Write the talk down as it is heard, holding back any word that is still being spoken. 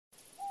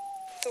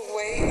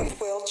way of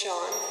Will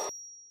John.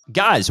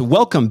 Guys,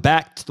 welcome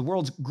back to the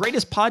world's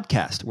greatest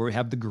podcast, where we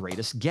have the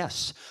greatest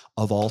guests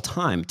of all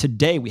time.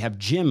 Today, we have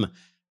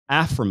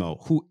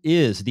Afremow, who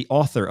is the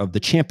author of The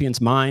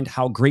Champion's Mind,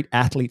 How Great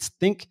Athletes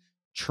Think,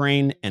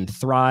 Train, and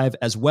Thrive,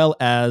 as well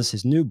as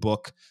his new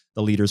book,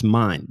 The Leader's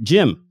Mind.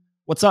 Jim,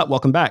 what's up?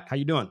 Welcome back. How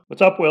you doing?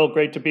 What's up, Will?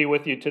 Great to be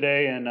with you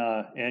today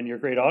and your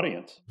great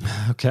audience.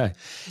 Okay.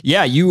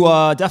 Yeah, you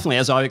definitely,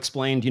 as I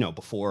explained,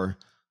 before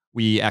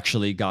we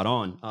actually got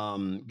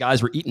on,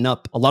 guys were eating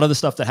up a lot of the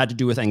stuff that had to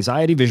do with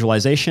anxiety,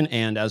 visualization,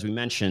 and as we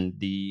mentioned,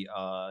 the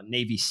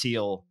Navy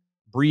SEAL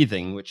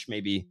breathing, which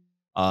maybe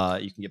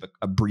you can give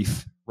a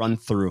brief run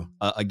through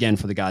again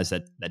for the guys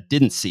that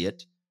didn't see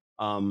it,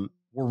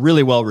 were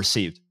really well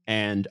received.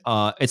 And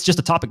it's just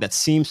a topic that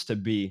seems to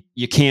be,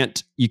 you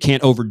can't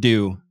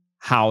overdo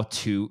how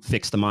to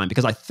fix the mind,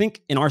 because I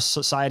think in our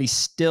society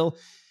still,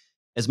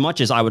 as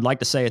much as I would like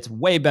to say it's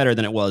way better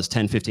than it was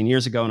 10, 15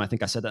 years ago, and I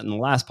think I said that in the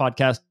last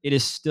podcast, it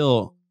is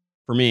still,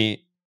 for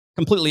me,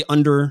 completely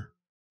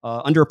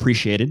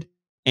underappreciated.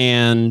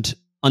 And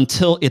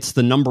until it's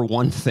the number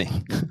one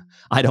thing,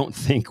 I don't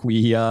think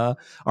we are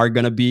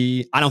going to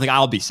be, I don't think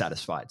I'll be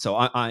satisfied. So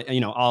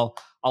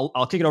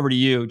I'll kick it over to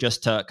you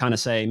just to kind of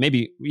say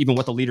maybe even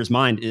what the leader's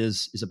mind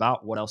is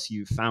about, what else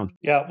you've found.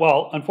 Yeah,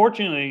 well,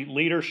 unfortunately,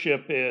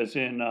 leadership is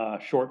in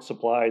short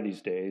supply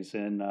these days,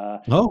 and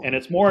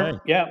it's more. Okay.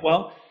 Yeah,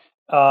 well,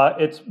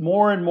 it's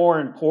more and more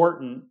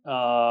important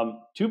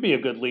to be a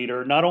good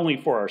leader, not only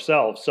for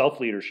ourselves.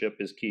 Self-leadership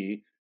is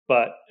key,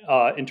 but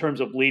in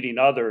terms of leading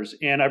others.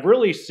 And I've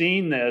really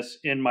seen this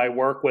in my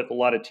work with a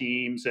lot of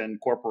teams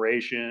and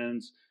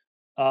corporations.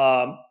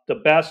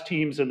 The best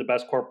teams and the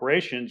best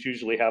corporations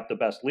usually have the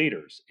best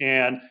leaders.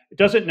 And it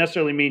doesn't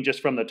necessarily mean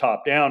just from the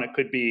top down. It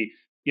could be,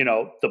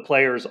 the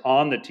players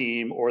on the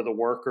team or the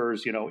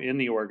workers, in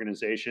the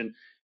organization.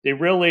 They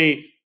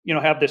really,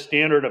 have this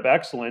standard of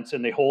excellence,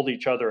 and they hold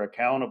each other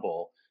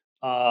accountable.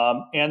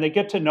 And they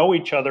get to know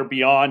each other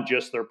beyond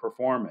just their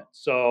performance.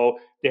 So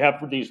they have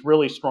these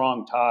really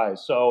strong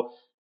ties. So,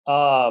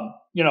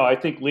 I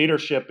think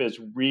leadership is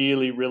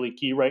really, really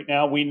key right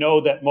now. We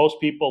know that most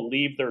people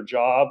leave their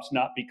jobs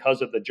not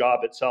because of the job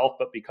itself,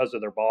 but because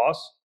of their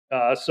boss.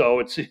 So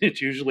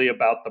it's usually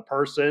about the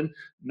person,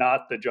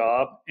 not the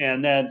job.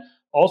 And then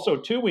also,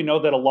 too, we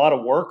know that a lot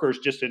of workers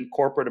just in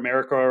corporate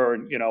America or,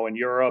 in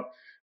Europe,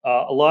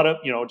 a lot of,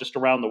 just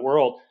around the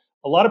world,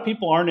 a lot of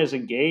people aren't as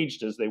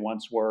engaged as they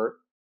once were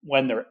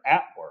when they're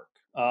at work,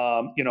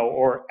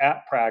 or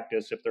at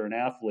practice if they're an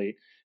athlete.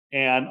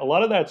 And a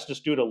lot of that's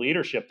just due to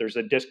leadership. There's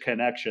a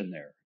disconnection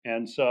there.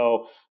 And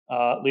so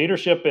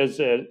leadership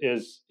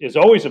is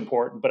always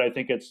important, but I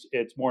think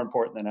it's more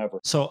important than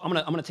ever. So I'm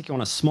gonna take you on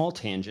a small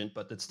tangent,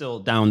 but it's still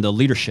down the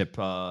leadership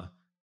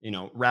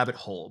rabbit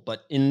hole.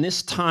 But in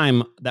this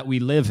time that we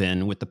live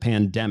in with the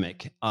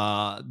pandemic,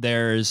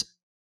 there's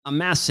a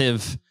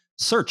massive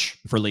search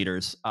for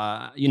leaders,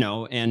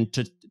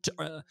 and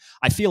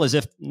I feel as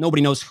if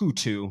nobody knows who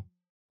to.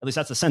 At least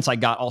that's the sense I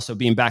got also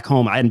being back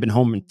home. I hadn't been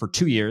home for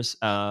 2 years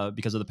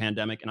because of the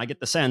pandemic. And I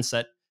get the sense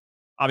that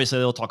obviously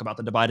they'll talk about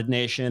the divided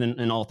nation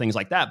and all things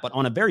like that. But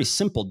on a very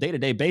simple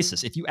day-to-day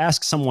basis, if you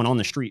ask someone on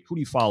the street, who do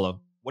you follow?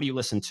 What do you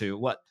listen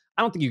to? I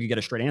don't think you could get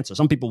a straight answer.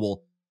 Some people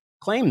will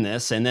claim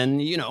this, and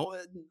then,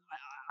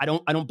 I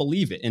don't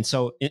believe it. And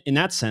so in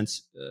that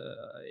sense,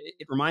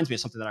 it reminds me of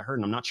something that I heard,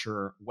 and I'm not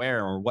sure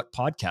where or what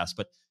podcast,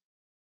 but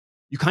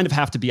you kind of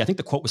have to be, I think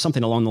the quote was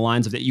something along the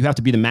lines of that you have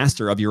to be the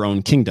master of your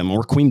own kingdom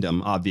or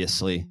queendom,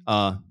 obviously.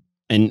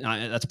 And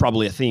that's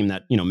probably a theme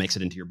that, makes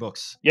it into your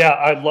books. Yeah,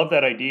 I love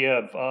that idea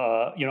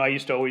of, I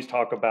used to always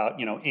talk about,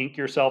 ink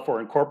yourself or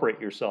incorporate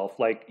yourself.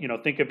 Like,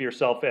 think of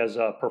yourself as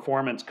a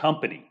performance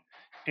company.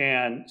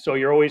 And so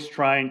you're always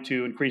trying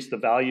to increase the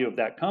value of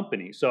that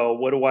company. So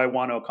what do I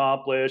want to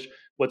accomplish?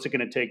 What's it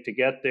going to take to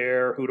get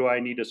there? Who do I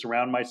need to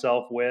surround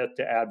myself with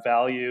to add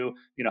value?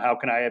 How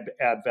can I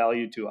add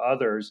value to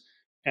others?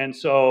 And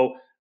so,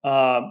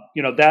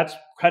 that's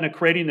kind of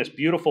creating this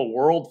beautiful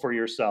world for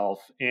yourself.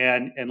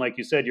 And like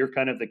you said, you're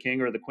kind of the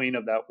king or the queen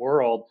of that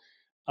world,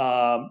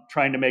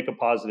 trying to make a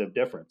positive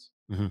difference.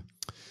 Mm-hmm.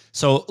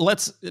 So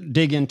let's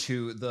dig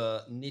into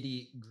the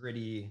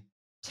nitty-gritty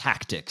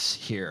tactics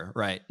here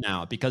right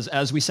now, because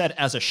as we said,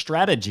 as a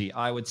strategy,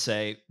 I would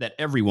say that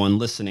everyone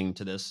listening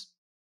to this,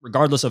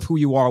 regardless of who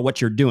you are, what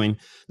you're doing,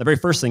 the very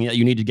first thing that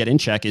you need to get in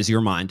check is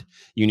your mind.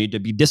 You need to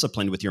be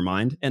disciplined with your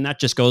mind. And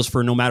that just goes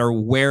for no matter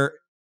where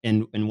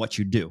and what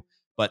you do.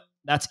 But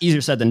that's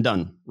easier said than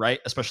done, right?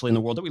 Especially in the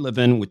world that we live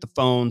in with the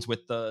phones,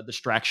 with the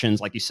distractions.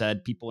 Like you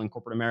said, people in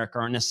corporate America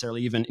aren't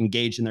necessarily even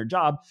engaged in their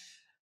job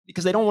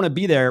because they don't want to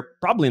be there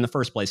probably in the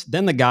first place.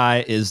 Then the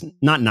guy is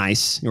not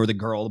nice, or the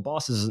girl, the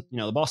boss is,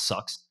 the boss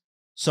sucks.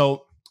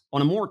 So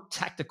on a more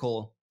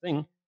tactical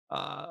thing, we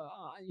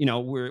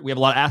have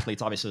a lot of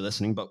athletes obviously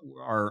listening, but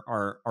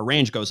our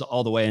range goes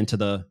all the way into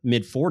the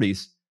mid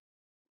 40s.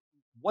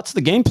 What's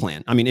the game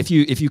plan? I mean, if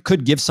you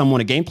could give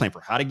someone a game plan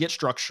for how to get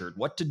structured,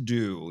 what to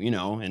do,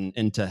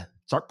 and to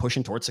start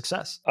pushing towards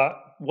success.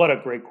 What a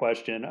great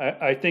question.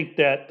 I think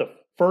that the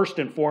first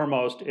and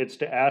foremost, it's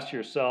to ask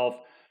yourself,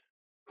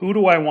 who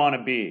do I want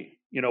to be?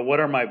 What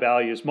are my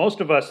values?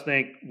 Most of us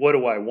think, what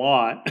do I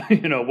want?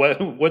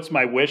 What's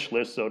my wish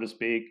list, so to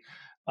speak?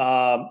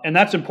 And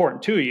that's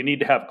important too. You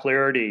need to have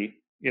clarity,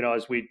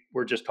 as we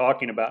were just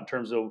talking about in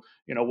terms of,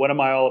 what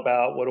am I all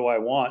about? What do I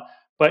want?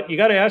 But you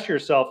got to ask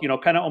yourself,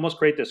 kind of almost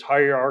create this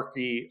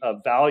hierarchy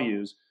of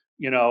values.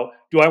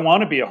 Do I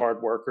want to be a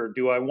hard worker?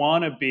 Do I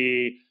want to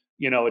be,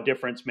 a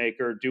difference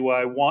maker? Do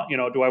I want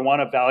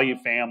to value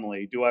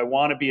family? Do I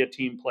want to be a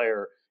team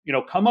player?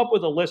 Come up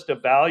with a list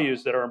of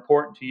values that are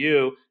important to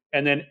you.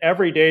 And then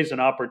every day is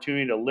an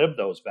opportunity to live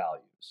those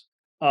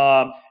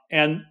values.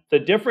 And the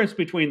difference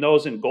between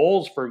those and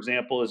goals, for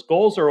example, is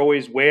goals are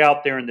always way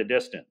out there in the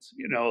distance.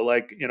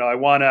 I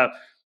want to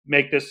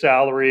make this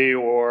salary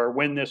or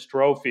win this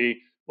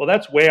trophy. Well,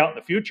 that's way out in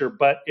the future.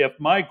 But if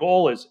my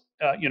goal is,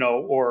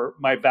 or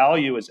my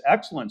value is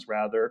excellence,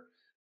 rather,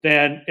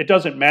 then it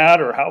doesn't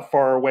matter how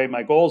far away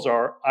my goals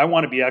are. I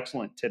want to be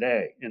excellent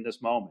today in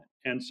this moment.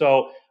 And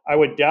so I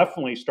would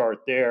definitely start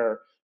there,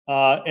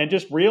 and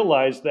just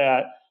realize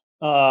that,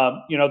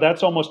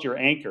 that's almost your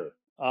anchor,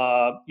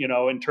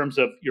 in terms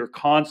of your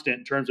constant,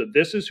 in terms of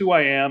this is who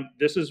I am,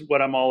 this is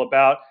what I'm all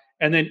about.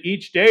 And then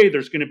each day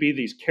there's going to be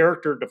these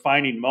character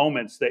defining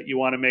moments that you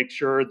want to make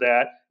sure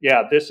that,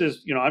 yeah, this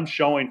is, I'm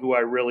showing who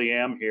I really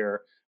am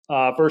here.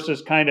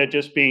 Versus kind of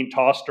just being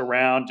tossed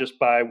around just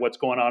by what's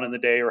going on in the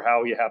day or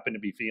how you happen to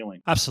be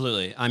feeling.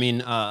 Absolutely. I mean,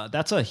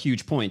 that's a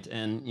huge point.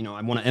 And,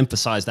 I want to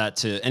emphasize that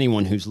to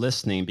anyone who's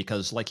listening,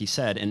 because like you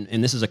said,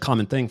 and this is a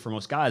common thing for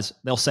most guys,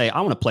 they'll say,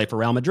 I want to play for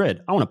Real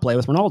Madrid. I want to play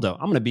with Ronaldo.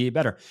 I'm going to be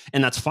better.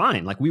 And that's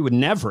fine. Like, we would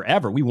never,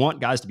 ever, we want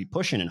guys to be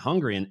pushing and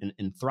hungry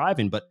and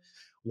thriving. But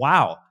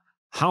wow,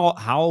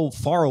 how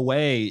far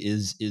away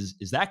is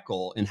that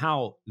goal, and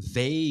how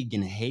vague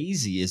and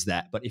hazy is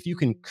that? But if you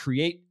can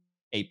create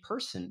a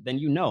person, then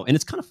and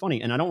it's kind of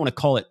funny, and I don't want to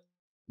call it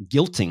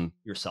guilting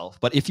yourself,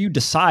 but if you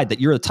decide that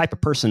you're the type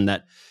of person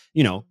that,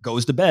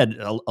 goes to bed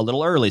a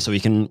little early so you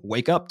can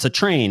wake up to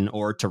train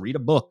or to read a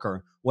book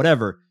or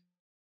whatever,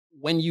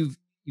 when you've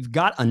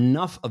got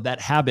enough of that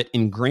habit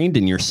ingrained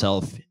in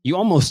yourself, you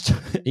almost,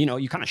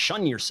 you kind of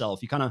shun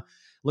yourself. You kind of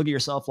look at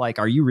yourself like,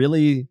 are you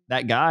really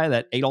that guy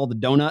that ate all the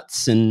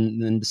donuts and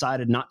then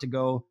decided not to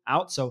go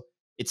out? So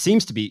it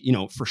seems to be,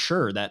 for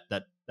sure that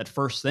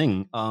first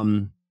thing.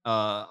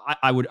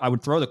 I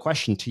would throw the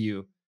question to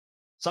you.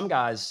 Some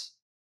guys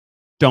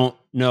don't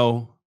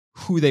know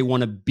who they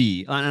want to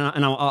be,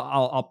 and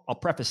I'll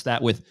preface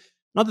that with,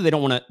 not that they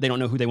don't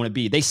know who they want to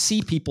be. They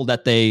see people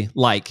that they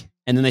like,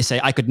 and then they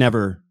say, I could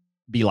never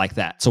be like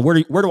that. So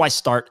where do I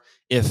start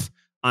if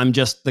I'm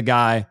just the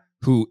guy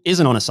who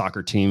isn't on a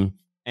soccer team,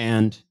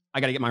 and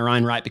I got to get my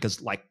mind right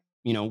because, like,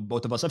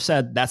 both of us have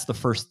said, that's the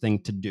first thing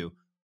to do.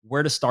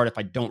 Where to start if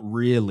I don't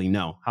really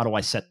know? How do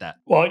I set that?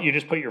 Well, you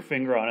just put your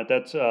finger on it.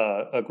 That's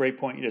a great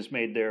point you just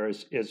made there.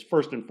 Is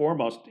first and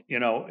foremost,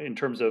 in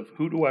terms of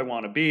who do I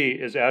want to be,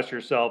 is ask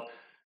yourself,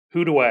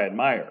 who do I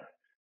admire?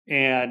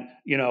 And,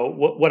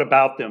 what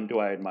about them do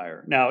I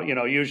admire? Now,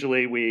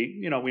 usually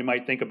we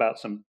might think about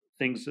some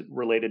things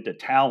related to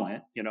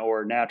talent,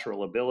 or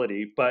natural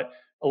ability, but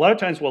a lot of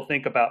times we'll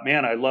think about,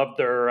 man, I love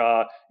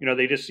their,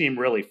 they just seem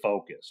really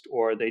focused,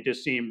 or they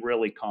just seem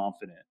really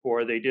confident,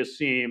 or they just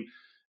seem,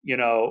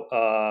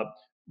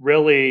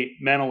 really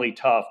mentally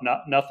tough.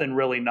 Nothing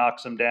really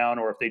knocks them down,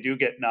 or if they do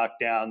get knocked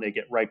down, they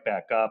get right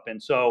back up.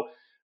 And so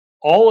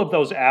all of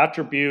those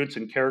attributes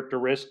and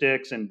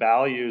characteristics and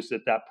values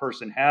that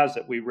person has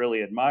that we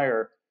really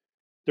admire,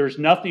 there's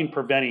nothing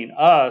preventing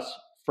us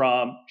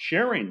from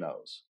sharing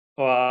those,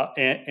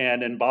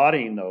 and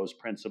embodying those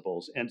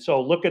principles. And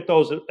so look at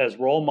those as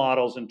role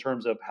models in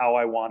terms of how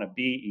I want to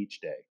be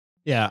each day.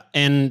 Yeah.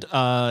 And,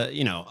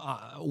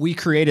 we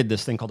created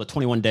this thing called the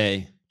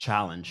 21-day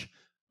challenge,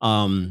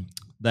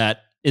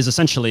 that is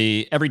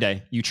essentially every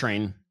day you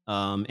train,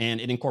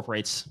 and it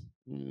incorporates,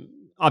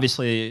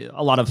 obviously,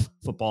 a lot of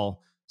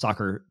football,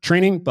 soccer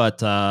training,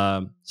 but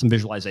some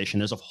visualization.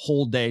 There's a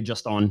whole day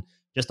just on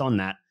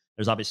that.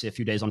 There's obviously a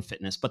few days on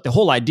fitness, but the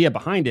whole idea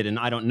behind it, and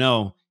I don't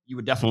know, you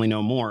would definitely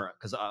know more,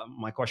 because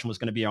my question was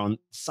going to be on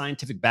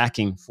scientific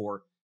backing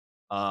for.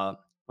 Let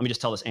me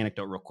just tell this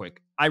anecdote real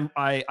quick.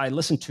 I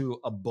listened to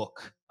a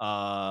book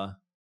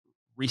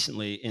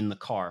recently in the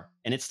car,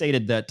 and it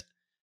stated that,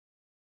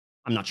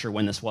 I'm not sure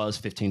when this was,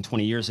 15,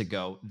 20 years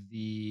ago,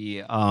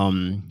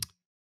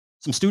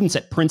 some students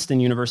at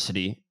Princeton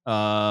University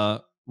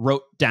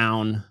wrote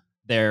down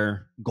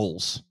their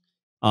goals.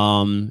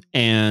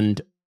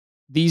 And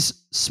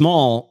these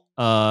small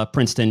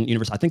Princeton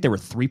University, I think they were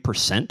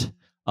 3%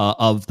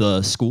 of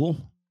the school,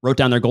 wrote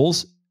down their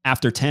goals.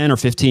 After 10 or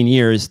 15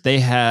 years, they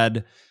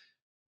had,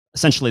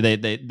 essentially,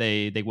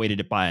 they weighted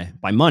it by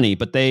money,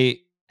 but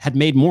they had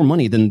made more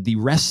money than the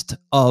rest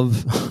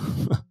of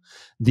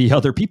the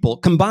other people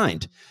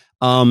combined.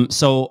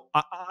 So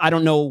I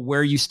don't know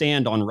where you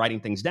stand on writing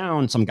things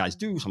down. Some guys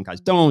do, some guys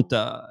don't.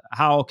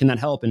 How can that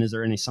help? And is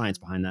there any science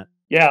behind that?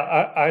 Yeah,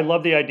 I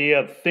love the idea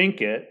of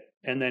think it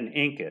and then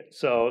ink it.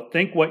 So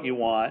think what you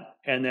want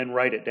and then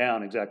write it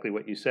down, exactly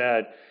what you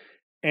said.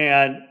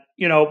 And,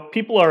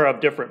 people are of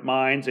different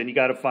minds, and you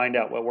got to find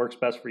out what works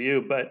best for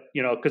you. But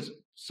because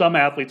some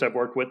athletes I've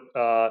worked with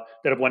that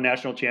have won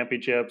national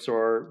championships,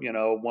 or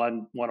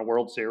won a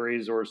World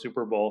Series or a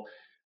Super Bowl,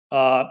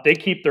 they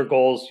keep their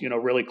goals,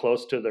 really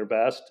close to their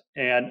vest.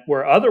 And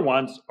where other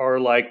ones are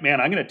like,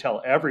 man, I'm going to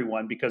tell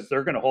everyone because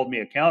they're going to hold me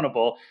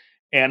accountable.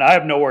 And I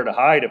have nowhere to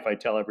hide if I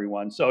tell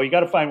everyone. So you got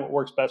to find what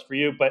works best for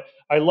you. But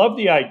I love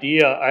the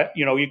idea.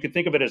 You could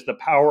think of it as the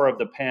power of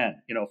the pen.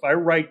 If I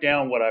write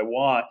down what I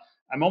want,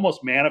 I'm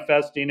almost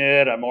manifesting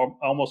it. I'm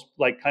almost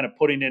like kind of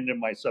putting it into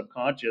my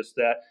subconscious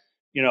that,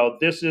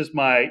 this is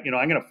my,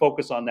 I'm going to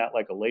focus on that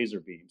like a laser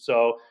beam.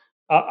 So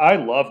I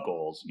love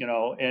goals,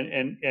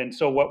 and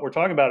so what we're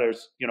talking about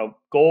is,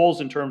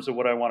 goals in terms of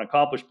what I want to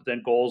accomplish, but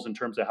then goals in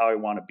terms of how I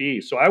want to be.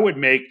 So I would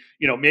make,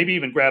 maybe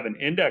even grab an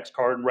index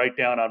card and write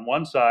down on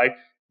one side,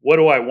 what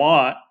do I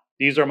want?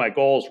 These are my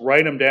goals,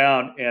 write them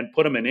down and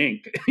put them in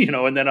ink,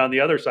 and then on the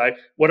other side,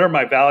 what are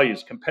my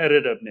values?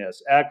 Competitiveness,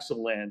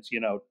 excellence,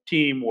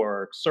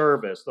 teamwork,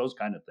 service, those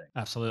kind of things.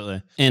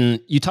 Absolutely. And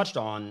you touched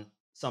on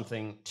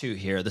something too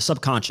here, the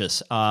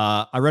subconscious.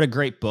 I read a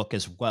great book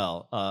as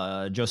well,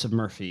 Joseph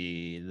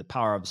Murphy, The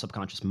Power of the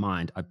Subconscious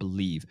Mind, I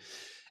believe.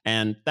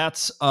 And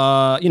that's,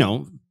 a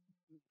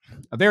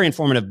very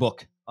informative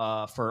book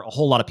for a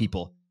whole lot of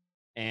people.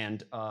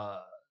 And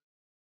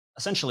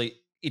essentially,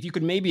 if you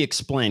could maybe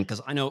explain,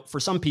 because I know for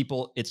some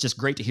people, it's just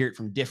great to hear it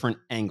from different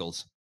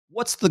angles.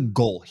 What's the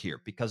goal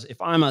here? Because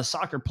if I'm a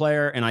soccer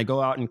player and I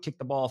go out and kick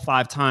the ball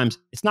 5 times,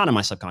 it's not in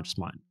my subconscious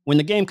mind. When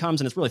the game comes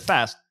and it's really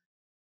fast,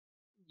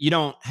 you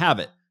don't have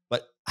it.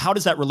 But how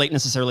does that relate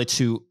necessarily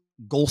to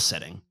goal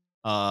setting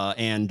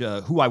and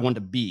who I want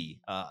to be?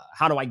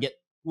 How do I get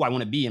who I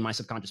want to be in my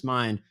subconscious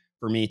mind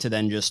for me to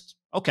then just,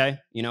 okay,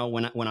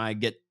 when I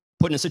get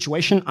put in a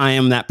situation, I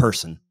am that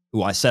person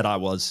who I said I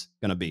was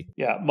going to be.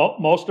 Yeah,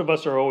 most of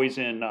us are always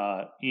in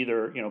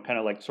either, kind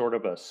of like sort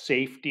of a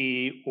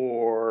safety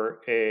or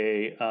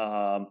a,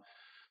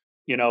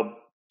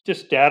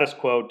 just status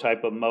quo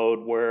type of mode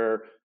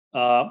where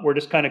we're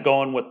just kind of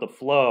going with the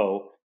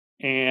flow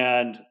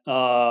and,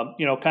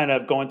 kind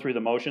of going through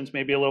the motions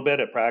maybe a little bit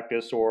at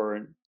practice or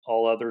in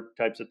all other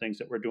types of things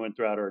that we're doing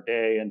throughout our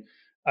day. And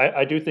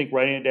I do think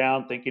writing it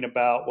down, thinking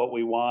about what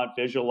we want,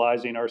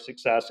 visualizing our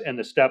success and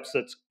the steps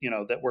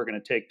that we're going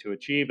to take to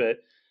achieve it.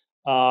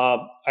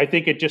 I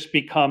think it just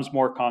becomes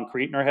more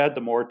concrete in our head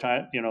the more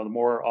time, the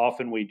more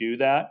often we do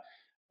that.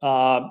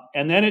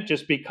 And then it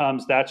just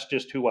becomes, that's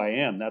just who I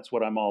am. That's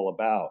what I'm all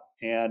about.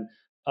 And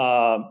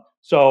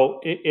so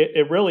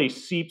it really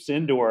seeps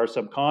into our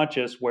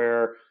subconscious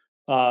where,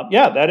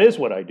 yeah, that is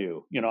what I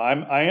do.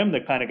 I am the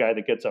kind of guy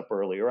that gets up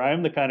early, or I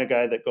am the kind of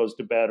guy that goes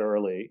to bed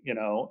early.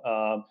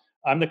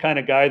 I'm the kind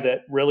of guy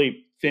that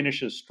really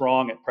finishes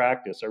strong at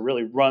practice. I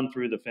really run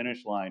through the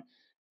finish line.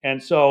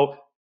 And so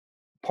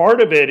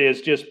part of it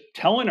is just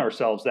telling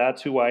ourselves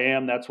that's who I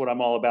am, that's what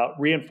I'm all about,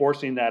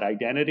 reinforcing that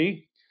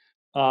identity.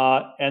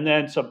 And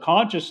then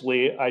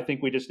subconsciously, I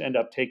think we just end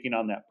up taking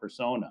on that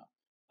persona.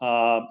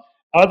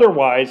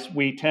 Otherwise,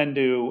 we tend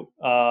to,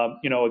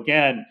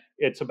 again,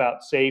 it's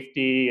about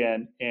safety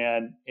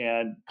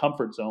and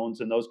comfort zones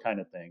and those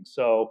kind of things.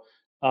 So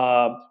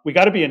we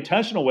got to be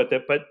intentional with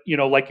it. But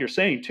like you're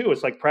saying too,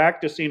 it's like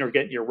practicing or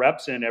getting your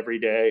reps in every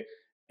day,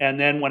 and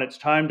then when it's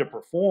time to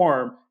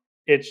perform,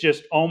 it's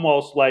just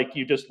almost like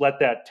you just let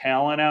that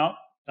talent out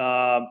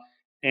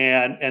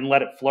and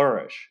let it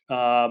flourish.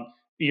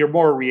 You're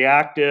more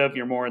reactive,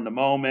 you're more in the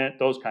moment,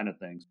 those kind of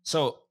things.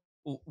 So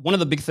one of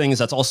the big things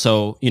that's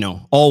also,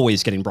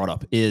 always getting brought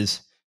up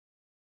is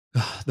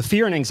the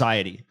fear and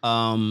anxiety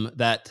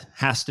that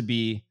has to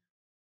be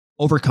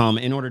overcome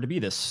in order to be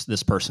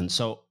this person.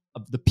 So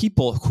of the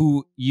people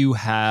who you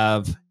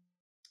have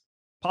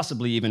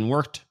possibly even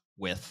worked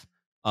with,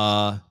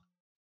 what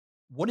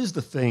is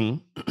the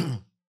thing?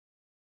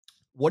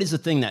 What is the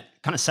thing that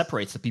kind of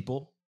separates the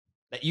people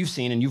that you've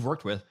seen and you've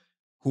worked with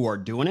who are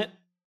doing it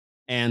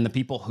and the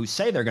people who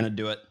say they're going to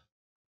do it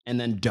and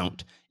then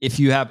don't? If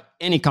you have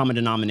any common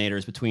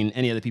denominators between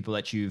any of the people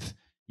that you've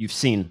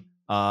seen,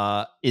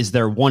 is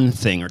there one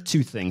thing or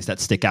two things that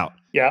stick out?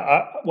 Yeah,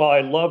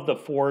 I love the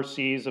 4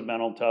 C's of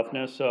mental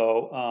toughness.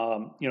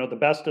 So, the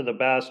best of the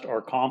best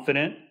are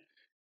confident,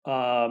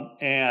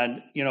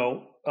 and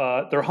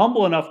they're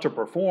humble enough to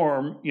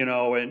perform,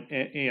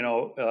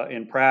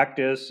 in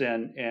practice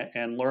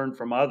and learn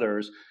from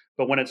others.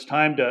 But when it's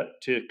time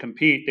to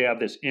compete, they have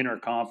this inner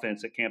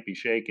confidence that can't be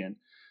shaken.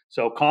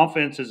 So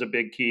confidence is a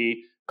big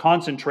key.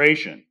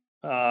 Concentration.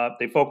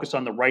 They focus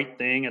on the right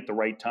thing at the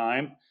right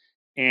time,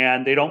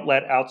 and they don't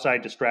let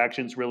outside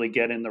distractions really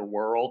get in their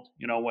world.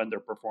 When their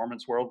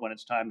performance world, when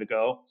it's time to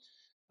go.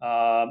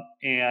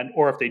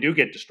 Or if they do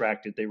get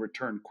distracted, they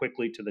return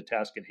quickly to the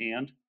task at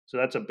hand. So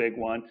that's a big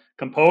one.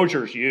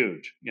 Composure is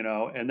huge,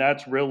 and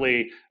that's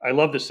really, I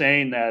love the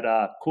saying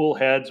that cool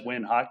heads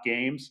win hot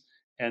games.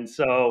 And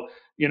so,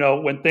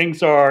 when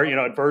things are,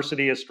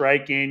 adversity is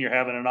striking, you're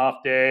having an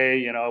off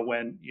day,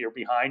 when you're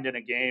behind in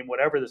a game,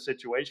 whatever the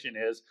situation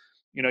is,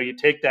 you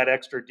take that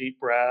extra deep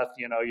breath,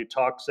 you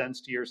talk sense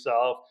to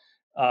yourself,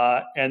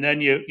 And then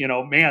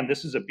man,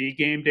 this is a B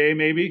game day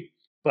maybe,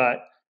 but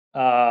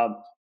um,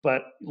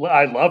 but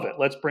I love it.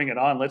 Let's bring it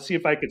on. Let's see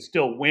if I could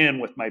still win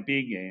with my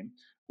B game,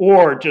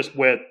 or just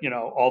with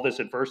all this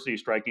adversity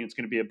striking. It's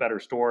going to be a better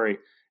story.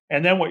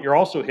 And then what you're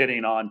also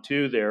hitting on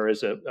too there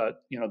is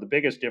the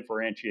biggest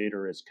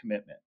differentiator is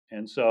commitment.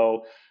 And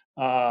so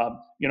I'm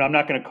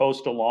not going to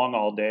coast along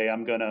all day.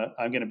 I'm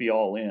gonna be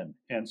all in.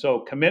 And so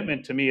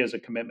commitment to me is a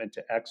commitment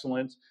to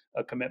excellence,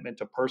 a commitment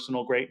to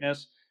personal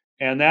greatness.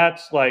 And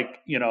that's like,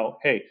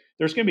 hey,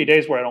 there's going to be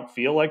days where I don't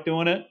feel like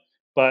doing it,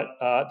 but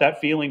that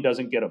feeling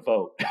doesn't get a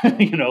vote.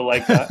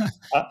 Like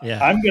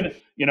Yeah. I'm going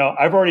to,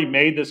 I've already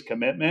made this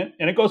commitment,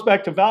 and it goes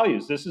back to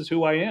values. This is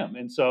who I am.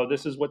 And so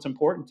this is what's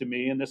important to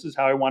me. And this is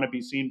how I want to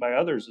be seen by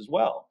others as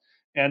well.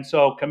 And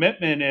so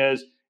commitment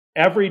is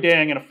every day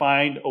I'm going to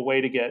find a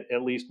way to get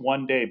at least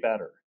one day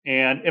better.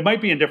 And it might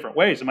be in different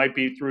ways. It might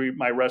be through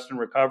my rest and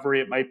recovery.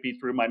 It might be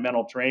through my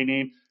mental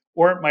training,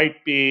 or it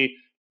might be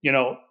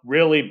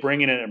really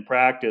bringing it in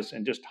practice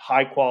and just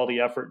high quality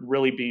effort and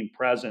really being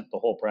present the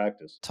whole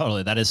practice.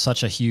 Totally. That is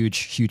such a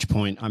huge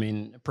point. I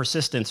mean,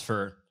 persistence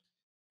for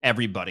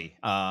everybody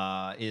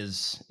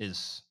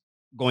is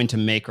going to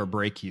make or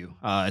break you.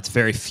 It's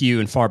very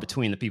few and far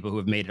between the people who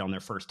have made it on their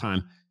first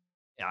time.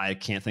 I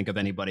can't think of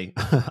anybody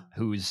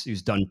who's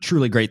done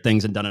truly great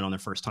things and done it on their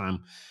first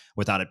time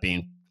without it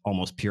being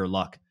almost pure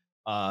luck.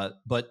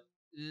 But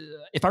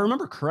if I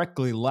remember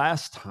correctly,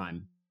 last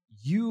time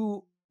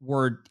you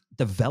were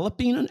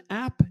developing an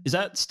app. Is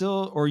that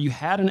still, or you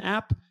had an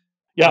app?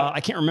 Yeah.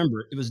 I can't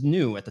remember. It was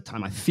new at the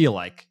time, I feel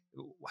like.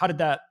 How did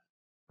that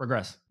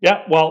progress?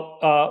 Yeah, well,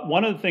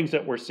 one of the things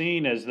that we're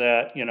seeing is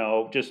that,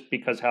 just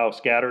because how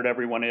scattered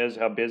everyone is,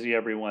 how busy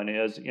everyone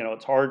is,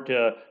 it's hard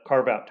to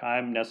carve out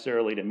time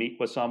necessarily to meet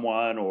with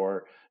someone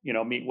or,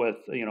 meet with,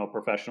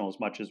 professional as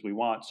much as we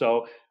want.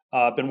 So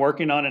I've been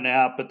working on an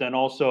app, but then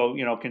also,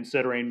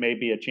 considering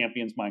maybe a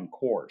Champions Mind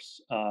course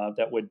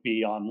that would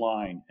be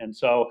online. And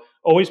so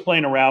always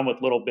playing around with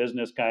little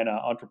business kind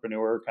of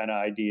entrepreneur kind of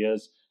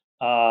ideas.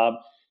 Um,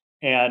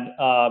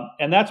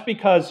 and that's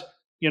because,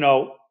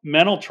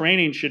 mental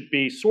training should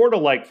be sort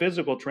of like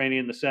physical training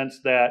in the sense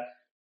that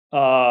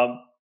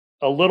um,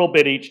 a little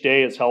bit each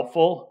day is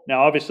helpful.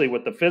 Now, obviously,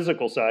 with the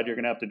physical side, you're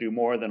going to have to do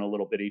more than a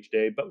little bit each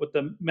day. But with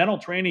the mental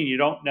training, you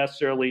don't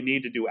necessarily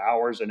need to do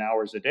hours and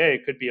hours a day.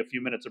 It could be a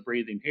few minutes of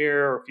breathing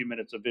here or a few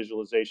minutes of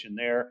visualization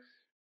there.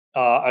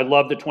 I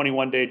love the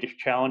 21-day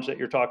challenge that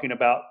you're talking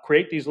about.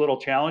 Create these little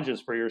challenges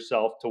for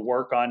yourself to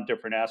work on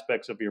different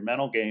aspects of your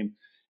mental game.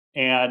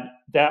 And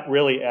that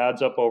really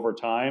adds up over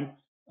time.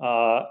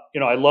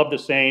 I love the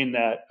saying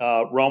that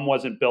Rome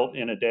wasn't built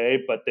in a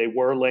day, but they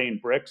were laying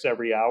bricks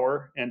every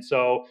hour. And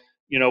so,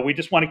 we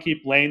just want to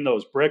keep laying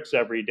those bricks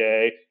every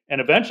day. And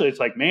eventually it's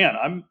like, man,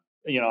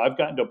 I've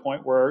gotten to a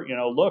point where,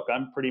 look,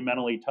 I'm pretty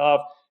mentally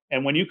tough.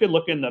 And when you could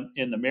look in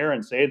the mirror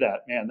and say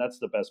that, man, that's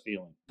the best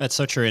feeling. That's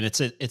so true, and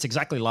it's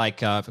exactly like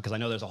because I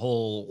know there's a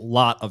whole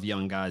lot of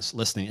young guys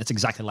listening. It's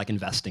exactly like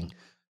investing,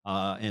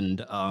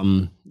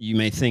 and you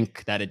may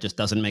think that it just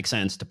doesn't make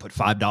sense to put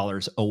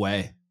 $5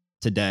 away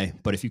today,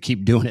 but if you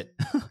keep doing it,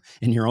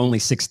 and you're only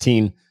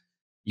 16,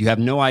 you have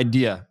no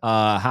idea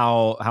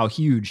how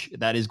huge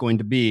that is going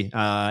to be.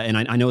 And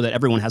I know that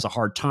everyone has a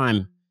hard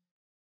time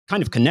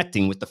kind of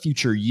connecting with the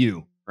future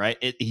you. Right?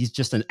 He's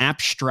just an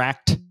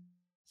abstract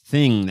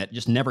thing that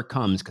just never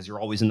comes because you're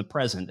always in the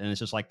present, and it's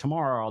just like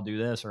tomorrow I'll do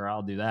this or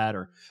I'll do that,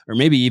 or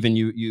maybe even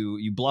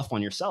you bluff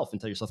on yourself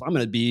and tell yourself I'm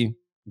going to be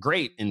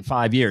great in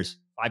 5 years.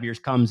 5 years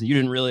comes and you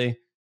didn't really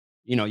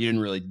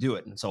do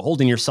it. And so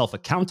holding yourself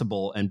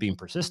accountable and being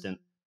persistent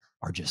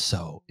are just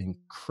so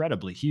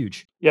incredibly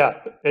huge. Yeah,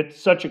 it's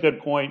such a good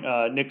point.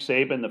 Nick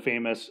Saban, the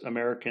famous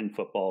American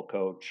football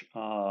coach,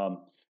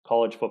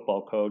 college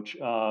football coach.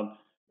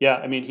 Yeah,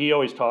 I mean, he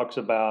always talks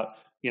about,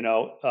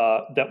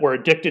 that we're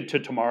addicted to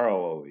tomorrow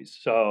always.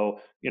 So,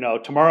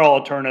 tomorrow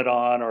I'll turn it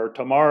on, or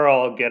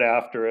tomorrow I'll get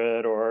after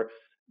it, or,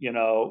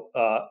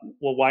 well,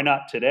 why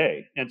not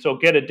today? And so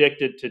get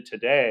addicted to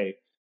today.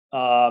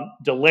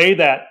 Delay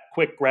that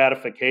quick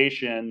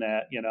gratification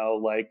that,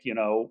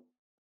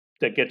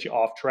 that gets you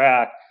off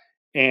track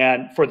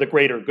and for the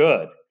greater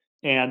good.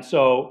 And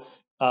so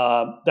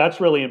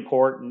that's really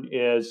important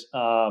is,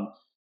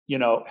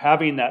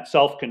 having that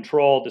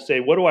self-control to say,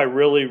 what do I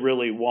really,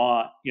 really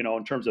want,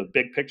 in terms of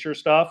big picture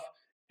stuff?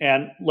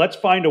 And let's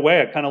find a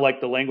way. I kind of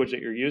like the language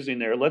that you're using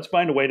there. Let's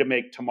find a way to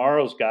make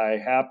tomorrow's guy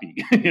happy,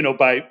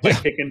 by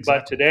kicking Exactly.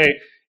 butt today,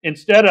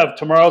 instead of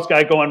tomorrow's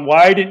guy going,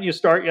 why didn't you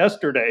start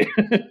yesterday?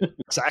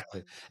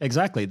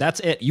 Exactly. That's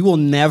it. You will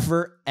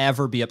never,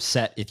 ever be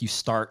upset if you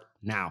start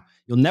now.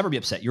 You'll never be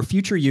upset. Your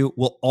future you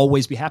will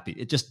always be happy.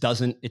 It just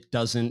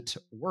doesn't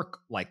work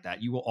like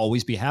that. You will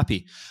always be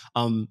happy.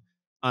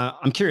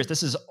 I'm curious.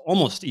 This is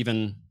almost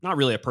even not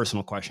really a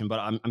personal question, but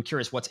I'm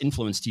curious what's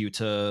influenced you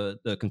to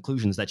the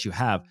conclusions that you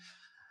have.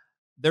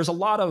 There's a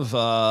lot of,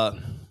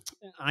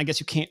 I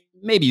guess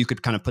maybe you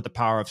could kind of put the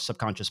power of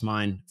subconscious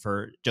mind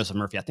for Joseph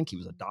Murphy. I think he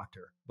was a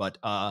doctor, but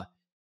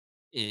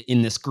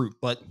in this group,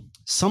 but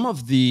some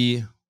of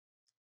the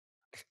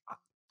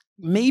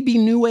maybe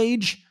new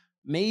age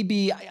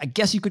maybe, I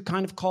guess you could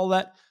kind of call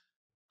that,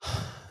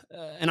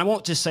 and I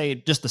won't just say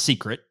just the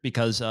secret,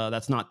 because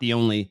that's not the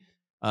only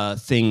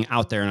thing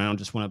out there. And I don't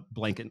just want to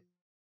blanket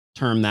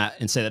term that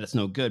and say that it's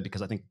no good,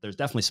 because I think there's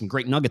definitely some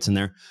great nuggets in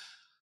there.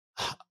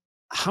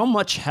 How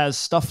much has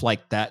stuff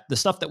like that, the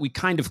stuff that we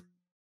kind of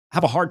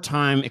have a hard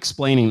time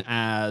explaining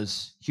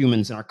as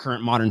humans in our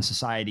current modern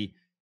society,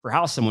 for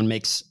how someone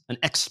makes an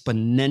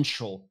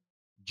exponential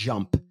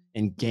jump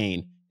and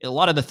gain? A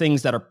lot of the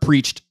things that are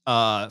preached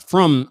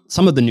from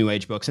some of the new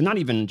age books, and not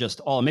even just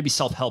all, maybe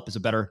self-help is a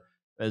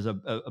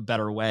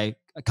better way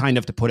kind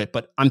of to put it,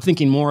 but I'm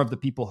thinking more of the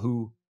people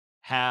who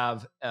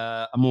have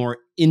a more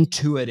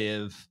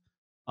intuitive,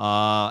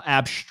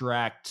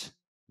 abstract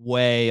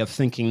way of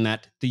thinking,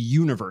 that the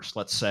universe,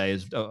 let's say,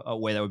 is a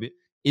way that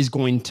is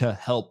going to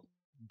help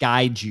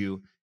guide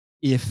you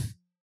if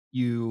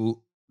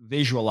you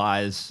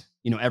visualize,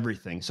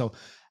 everything. So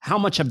how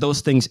much have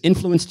those things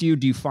influenced you?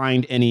 Do you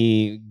find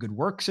any good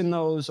works in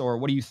those, or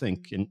what do you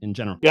think in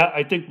general? Yeah,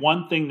 I think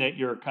one thing that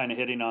you're kind of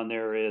hitting on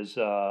there is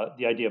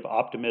the idea of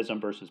optimism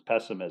versus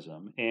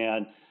pessimism.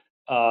 And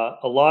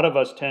a lot of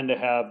us tend to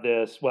have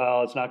this,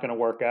 well, it's not going to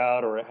work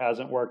out, or it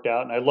hasn't worked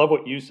out. And I love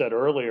what you said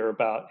earlier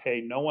about,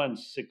 hey, no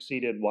one's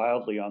succeeded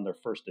wildly on their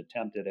first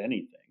attempt at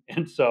anything.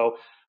 And so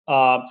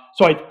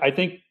I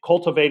think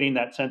cultivating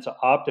that sense of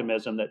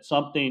optimism, that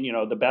something,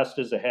 the best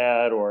is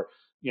ahead, or,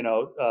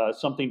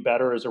 something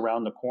better is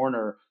around the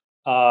corner,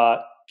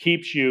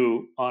 keeps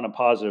you on a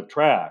positive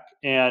track.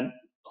 And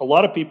a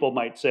lot of people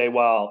might say,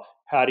 well,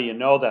 how do you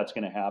know that's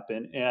going to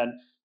happen? And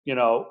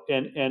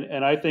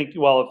and I think,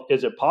 well,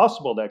 is it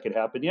possible that could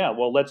happen? Yeah.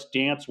 Well, let's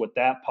dance with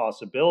that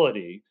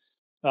possibility.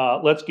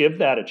 Let's give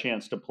that a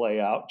chance to play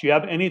out. Do you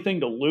have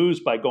anything to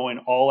lose by going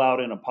all out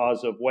in a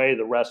positive way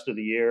the rest of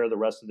the year, the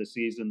rest of the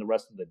season, the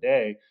rest of the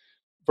day?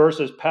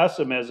 Versus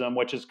pessimism,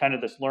 which is kind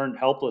of this learned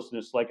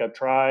helplessness, like I've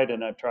tried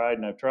and I've tried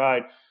and I've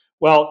tried.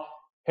 Well,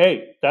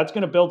 hey, that's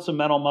going to build some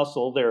mental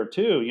muscle there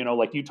too.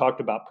 Like you talked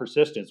about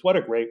persistence. What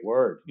a great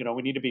word.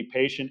 We need to be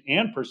patient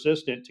and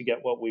persistent to get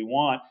what we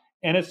want.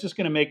 And it's just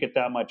going to make it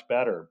that much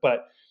better.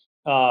 But,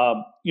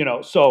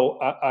 so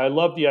I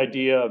love the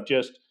idea of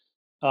just,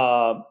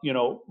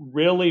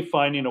 really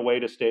finding a way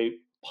to stay,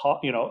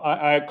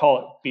 I call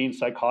it being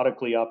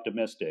psychotically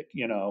optimistic,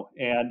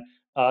 and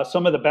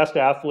some of the best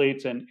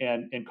athletes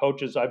and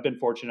coaches I've been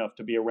fortunate enough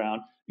to be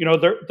around,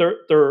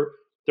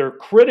 they're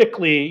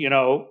critically,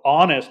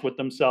 honest with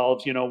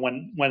themselves,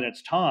 when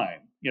it's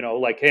time,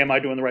 like, hey, am I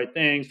doing the right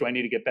things? Do I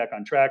need to get back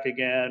on track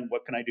again?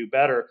 What can I do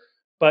better?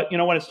 But,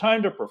 when it's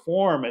time to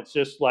perform, it's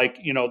just like,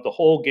 the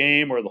whole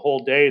game or the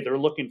whole day, they're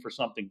looking for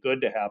something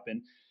good to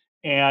happen.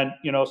 And,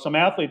 some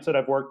athletes that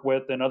I've worked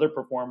with and other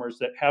performers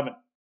that haven't,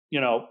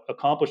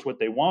 accomplished what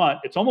they want,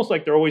 it's almost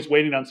like they're always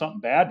waiting on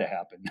something bad to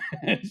happen.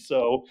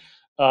 So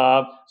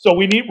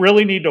we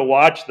really need to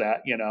watch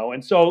that,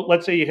 And so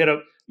let's say you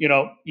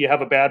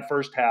have a bad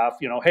first half,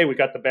 hey, we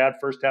got the bad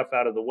first half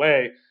out of the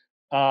way.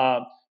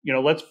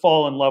 Let's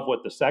fall in love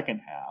with the second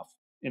half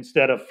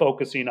instead of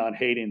focusing on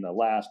hating the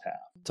last half.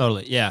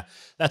 Totally. Yeah.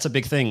 That's a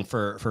big thing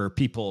for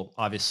people.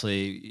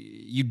 Obviously,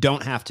 you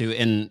don't have to.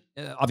 And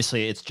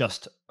obviously, it's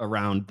just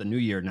around the new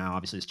year now.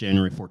 Obviously, it's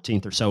January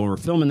 14th or so when we're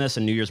filming this,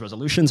 and New Year's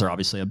resolutions are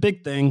obviously a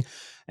big thing.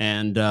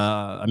 And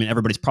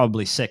everybody's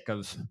probably sick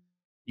of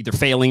either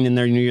failing in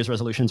their New Year's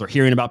resolutions, or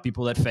hearing about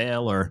people that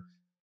fail, or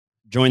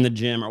join the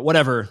gym, or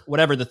whatever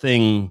the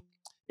thing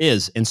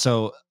is. And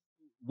so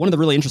one of the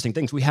really interesting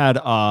things, we had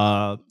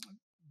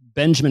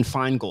Benjamin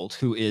Feingold,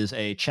 who is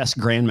a chess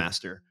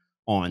grandmaster,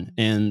 on.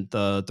 And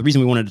the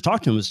reason we wanted to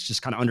talk to him was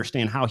just kind of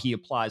understand how he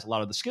applies a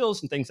lot of the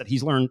skills and things that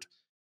he's learned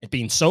at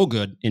being so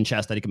good in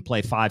chess that he can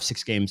play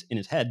 5-6 games in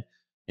his head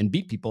and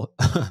beat people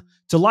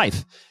to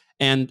life.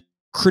 And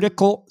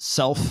critical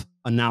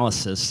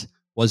self-analysis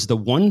was the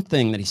one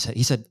thing that he said.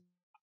 He said,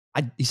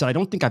 I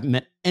don't think I've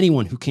met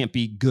anyone who can't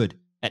be good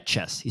at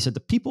chess. He said, the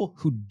people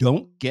who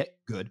don't get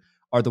good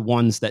are the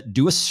ones that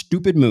do a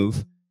stupid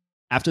move.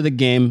 After the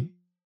game,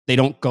 they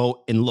don't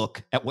go and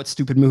look at what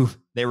stupid move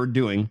they were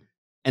doing,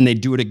 and they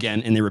do it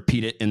again, and they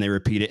repeat it, and they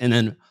repeat it. And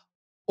then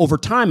over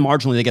time,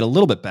 marginally, they get a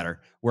little bit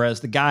better. Whereas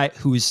the guy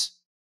who's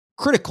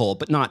critical,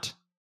 but not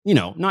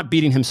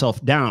beating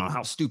himself down on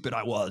how stupid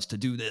I was to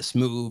do this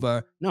move.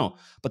 No,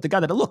 but the guy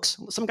that looks,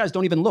 some guys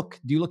don't even look.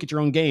 Do you look at your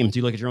own games? Do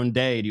you look at your own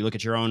day? Do you look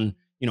at your own,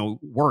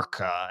 work?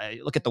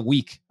 Look at the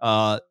week.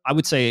 I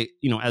would say,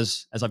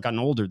 as I've gotten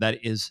older,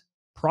 that is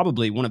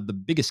probably one of the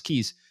biggest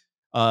keys.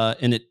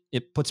 And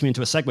it puts me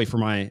into a segue for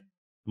my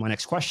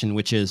next question,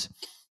 which is,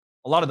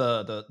 a lot of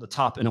the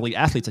top and elite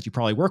athletes that you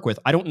probably work with,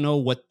 I don't know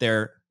what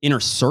their inner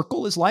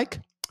circle is like.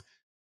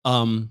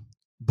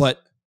 But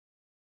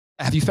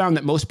have you found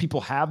that most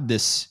people have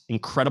this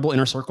incredible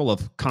inner circle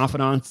of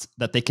confidants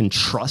that they can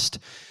trust,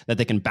 that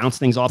they can bounce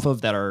things off of,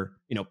 that are,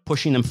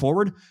 pushing them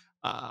forward?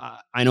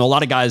 I know a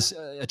lot of guys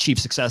achieve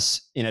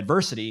success in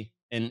adversity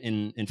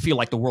and feel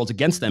like the world's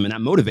against them, and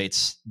that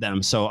motivates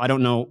them. So I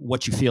don't know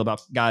what you feel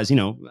about guys.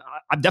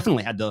 I've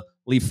definitely had to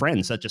leave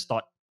friends that just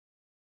thought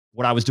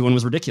what I was doing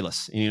was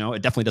ridiculous.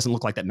 It definitely doesn't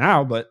look like that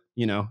now, but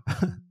in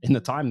the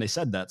time they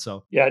said that.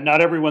 So yeah,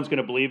 not everyone's going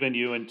to believe in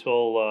you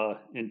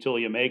until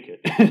you make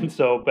it. And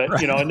so, but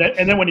right.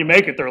 and then when you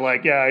make it, they're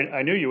like, yeah,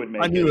 I knew you would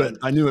make it. And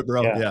I knew it,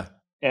 bro. yeah, Yeah.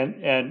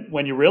 and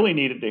when you really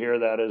needed to hear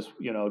that is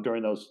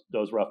during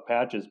those rough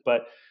patches.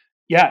 But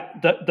yeah,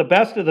 the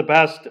best of the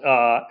best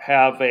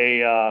have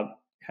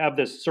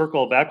this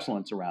circle of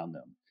excellence around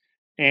them.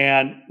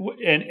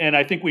 And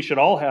I think we should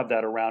all have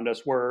that around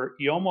us, where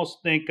you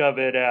almost think of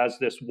it as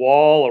this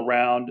wall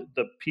around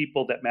the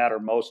people that matter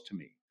most to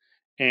me.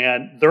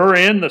 And they're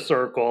in the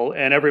circle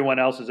and everyone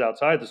else is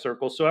outside the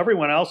circle. So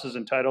everyone else is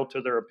entitled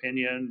to their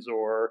opinions,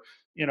 or,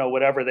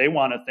 whatever they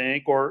want to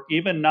think, or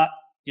even not,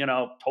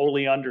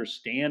 totally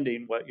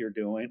understanding what you're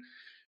doing.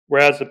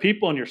 Whereas the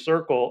people in your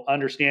circle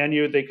understand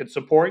you. They could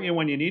support you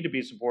when you need to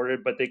be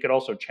supported, but they could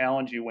also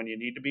challenge you when you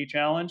need to be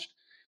challenged.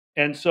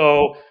 And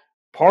so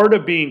part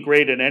of being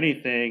great at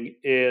anything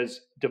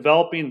is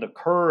developing the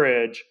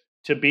courage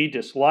to be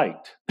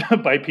disliked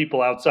by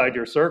people outside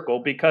your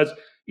circle. Because,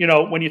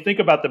 when you think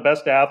about the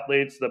best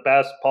athletes, the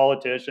best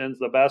politicians,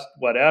 the best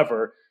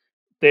whatever,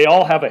 they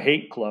all have a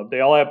hate club.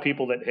 They all have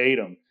people that hate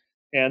them.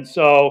 And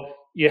so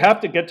you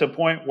have to get to a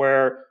point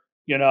where,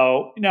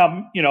 now,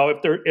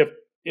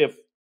 if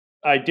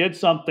I did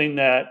something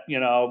that,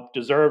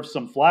 deserves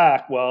some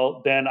flack,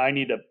 well, then I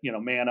need to,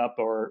 man up,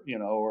 or,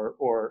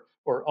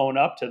 or own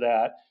up to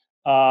that.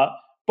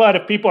 But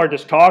if people are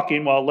just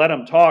talking, well, let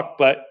them talk.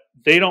 But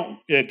they don't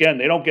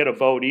get a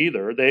vote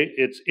either.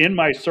 It's in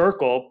my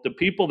circle, the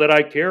people that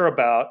I care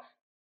about,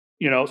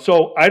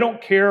 so I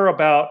don't care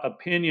about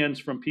opinions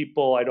from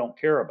people I don't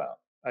care about.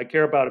 I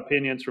care about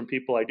opinions from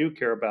people I do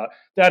care about.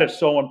 That is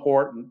so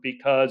important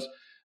because,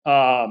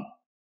 um,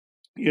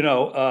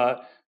 Nipsey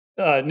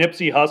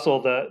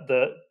Hussle,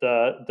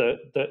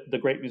 the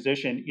great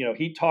musician,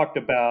 he talked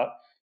about,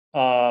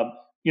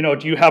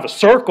 do you have a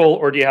circle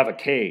or do you have a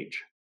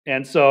cage?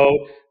 And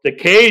so the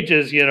cage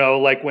is,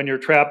 like when you're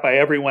trapped by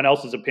everyone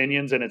else's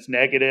opinions and it's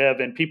negative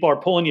and people are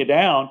pulling you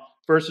down,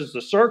 versus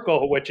the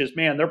circle, which is,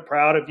 man, they're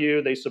proud of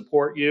you, they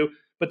support you,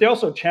 but they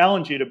also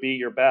challenge you to be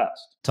your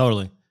best.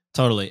 Totally.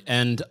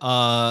 And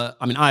I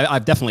mean,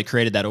 I've definitely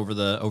created that over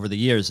the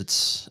years.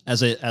 It's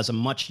as a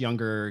much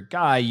younger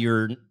guy,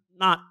 you're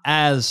not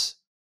as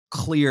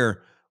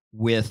clear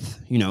with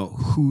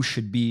who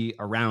should be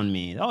around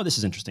me. Oh, this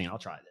is interesting. I'll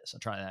try this. I'll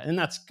try that, and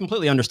that's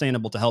completely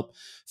understandable to help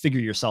figure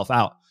yourself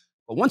out.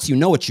 But once you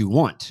know what you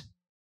want,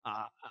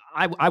 uh,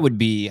 I would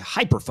be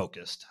hyper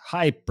focused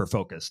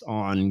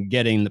on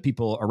getting the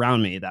people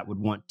around me that would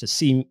want to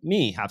see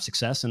me have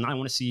success, and I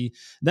want to see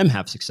them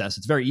have success.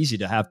 It's very easy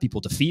to have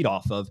people to feed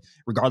off of,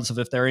 regardless of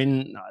if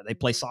they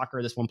play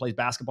soccer, this one plays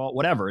basketball,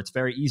 whatever. It's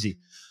very easy.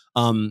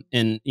 And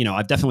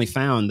I've definitely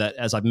found that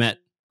as I've met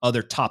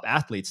other top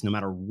athletes, no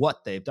matter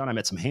what they've done, I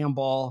met some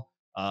handball,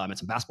 I met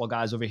some basketball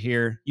guys over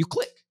here. You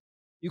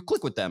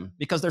click with them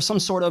because there's some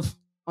sort of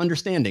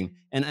understanding.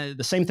 And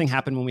the same thing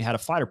happened when we had a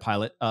fighter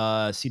pilot,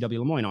 CW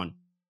Lemoyne, on.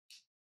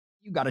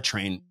 You got to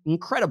train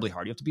incredibly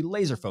hard. You have to be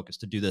laser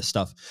focused to do this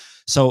stuff.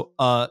 So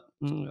I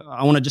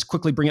want to just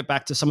quickly bring it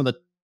back to some of the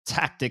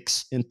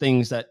tactics and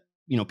things that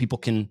people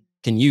can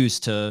use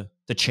to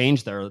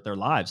change their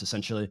lives.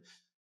 Essentially,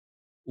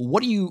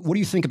 what do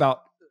you think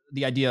about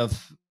the idea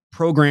of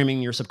programming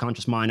your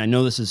subconscious mind? I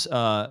know this is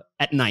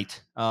at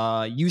night,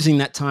 using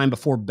that time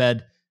before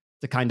bed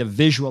to kind of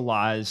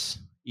visualize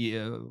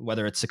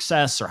whether it's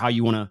success or how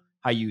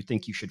you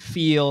think you should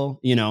feel,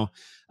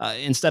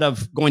 instead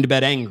of going to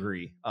bed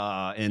angry,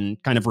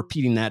 and kind of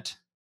repeating that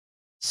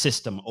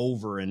system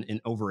over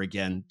and over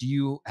again.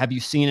 Have you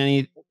seen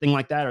anything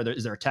like that? Or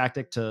is there a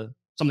tactic to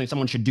something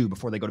someone should do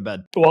before they go to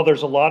bed? Well,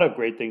 there's a lot of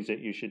great things that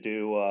you should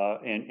do,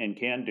 and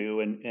can do.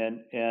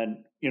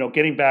 And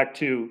getting back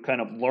to kind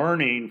of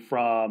learning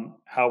from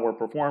how we're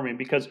performing,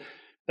 because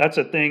that's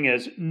the thing,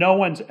 is no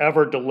one's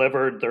ever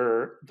delivered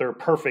their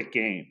perfect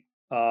game.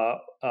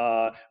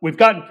 We've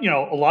gotten,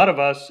 a lot of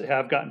us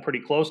have gotten pretty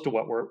close to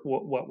what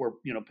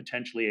we're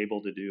potentially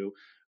able to do,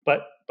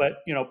 but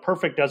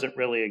perfect doesn't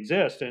really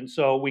exist, and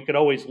so we could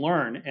always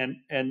learn.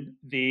 And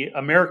the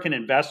American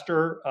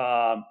investor,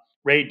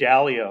 Ray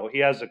Dalio, he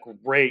has a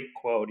great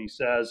quote. He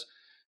says,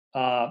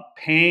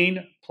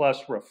 "Pain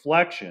plus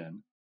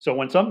reflection." So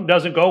when something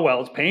doesn't go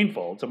well, it's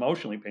painful. It's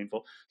emotionally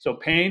painful. So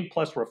pain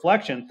plus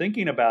reflection,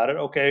 thinking about it.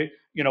 Okay,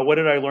 what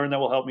did I learn that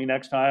will help me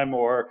next time?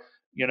 Or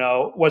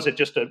was it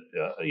just a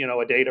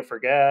day to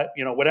forget?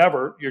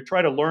 Whatever. You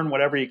try to learn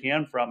whatever you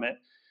can from it.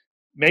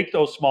 Make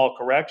those small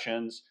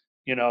corrections,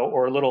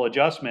 or little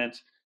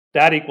adjustments.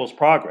 That equals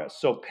progress.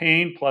 So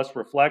pain plus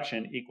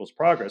reflection equals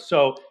progress.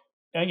 So,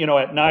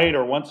 at night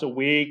or once a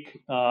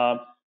week,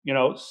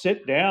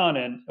 sit down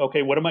and,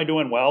 okay, what am I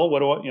doing well? What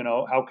do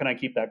I, how can I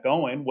keep that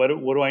going? What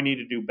do I need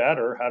to do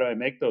better? How do I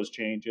make those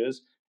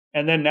changes?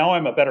 And then now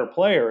I'm a better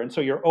player. And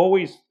so you're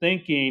always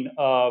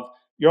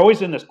you're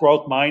always in this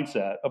growth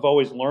mindset of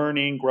always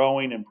learning,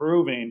 growing,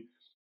 improving.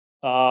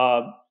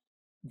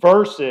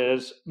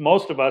 versus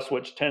most of us,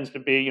 which tends to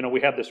be,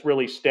 we have this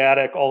really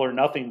static all or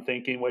nothing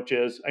thinking, which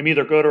is I'm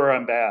either good or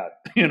I'm bad,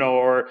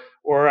 or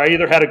I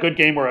either had a good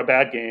game or a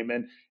bad game.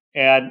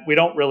 And we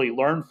don't really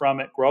learn from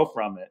it, grow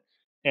from it.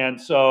 And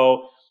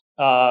so,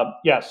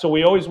 so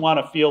we always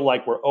want to feel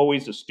like we're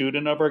always a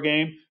student of our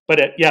game. But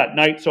at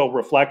night, so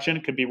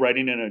reflection could be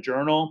writing in a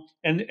journal,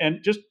 and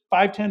just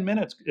 5-10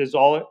 minutes is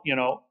all,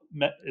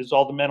 is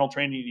all the mental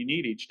training you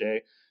need each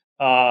day.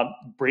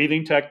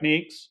 Breathing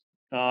techniques,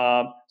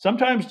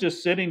 sometimes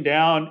just sitting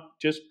down,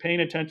 just paying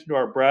attention to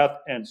our breath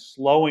and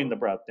slowing the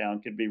breath down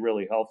can be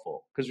really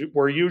helpful, because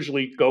we're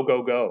usually go,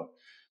 go, go.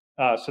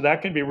 So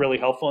that can be really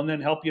helpful, and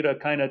then help you to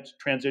kind of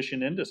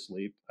transition into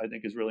sleep, I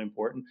think is really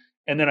important.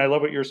 And then I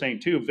love what you're saying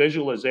too,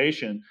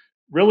 visualization,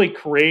 really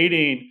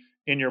creating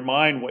in your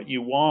mind what you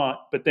want,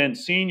 but then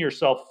seeing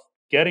yourself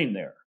getting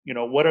there.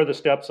 What are the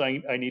steps I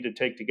need to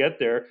take to get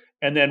there?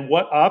 And then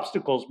what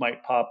obstacles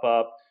might pop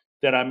up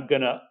that I'm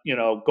going to,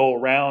 go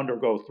around or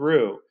go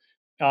through.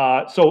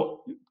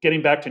 So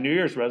getting back to New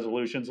Year's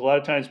resolutions, a lot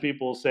of times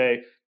people will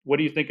say, what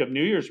do you think of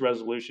New Year's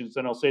resolutions?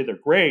 And I'll say they're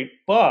great,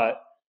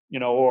 but,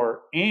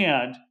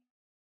 and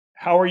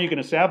how are you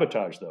going to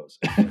sabotage those?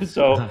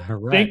 So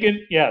Right.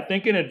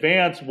 think in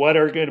advance, what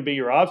are going to be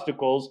your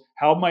obstacles?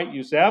 How might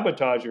you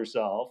sabotage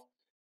yourself?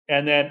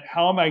 And then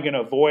how am I going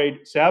to avoid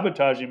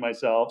sabotaging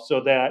myself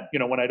so that,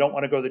 when I don't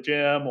want to go to the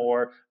gym,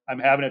 or I'm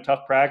having a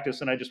tough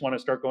practice and I just want to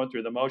start going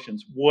through the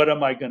motions, what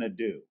am I going to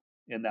do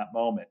in that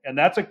moment? And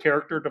that's a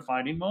character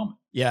defining moment.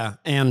 Yeah.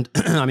 And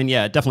I mean,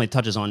 yeah, it definitely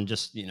touches on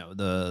just,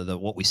 the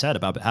what we said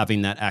about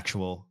having that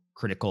actual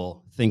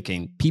critical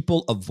thinking.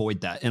 People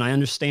avoid that. And I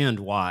understand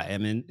why. I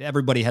mean,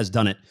 everybody has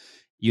done it.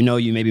 You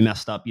maybe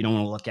messed up. You don't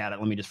want to look at it.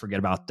 Let me just forget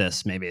about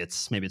this. Maybe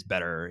it's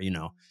better,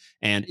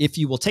 And if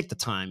you will take the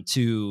time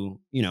to,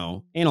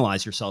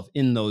 analyze yourself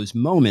in those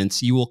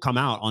moments, you will come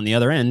out on the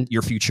other end.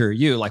 Your future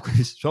you, like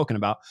we've spoken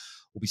about,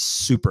 will be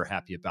super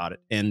happy about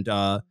it. And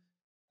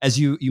as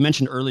you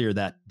mentioned earlier,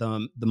 that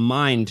the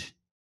mind,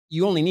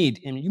 you only need,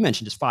 and you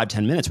mentioned just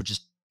 5-10 minutes, which is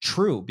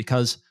true,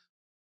 because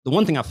the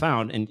one thing I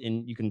found,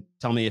 and you can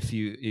tell me if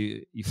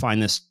you find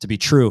this to be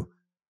true,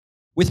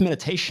 with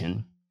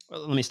meditation.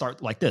 Well, let me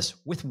start like this.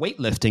 With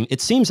weightlifting, it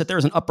seems that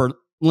there's an upper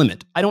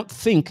limit. I don't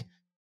think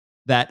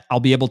that I'll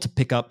be able to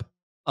pick up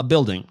a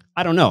building.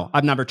 I don't know.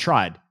 I've never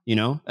tried,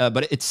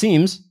 but it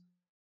seems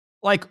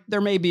like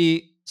there may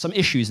be some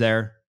issues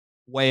there,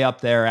 way up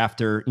there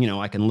after,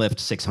 I can lift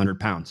 600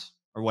 pounds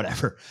or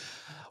whatever.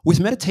 With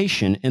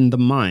meditation in the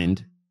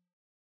mind,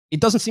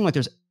 it doesn't seem like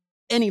there's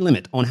any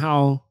limit on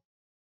how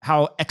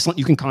excellent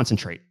you can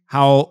concentrate,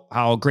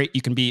 how great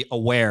you can be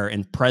aware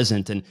and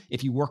present. And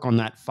if you work on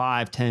that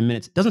 5-10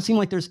 minutes, it doesn't seem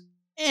like there's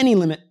any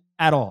limit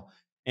at all.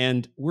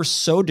 And we're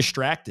so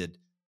distracted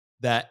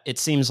that it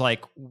seems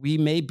like we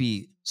may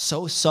be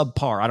so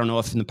subpar. I don't know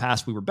if in the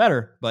past we were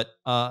better, but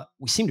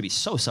we seem to be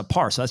so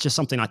subpar. So that's just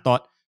something I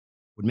thought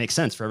would make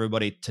sense for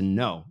everybody to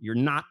know. You're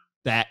not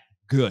that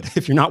good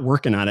if you're not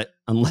working on it,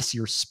 unless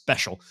you're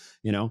special,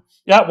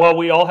 Yeah, well,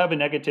 we all have a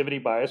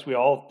negativity bias. We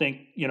all think,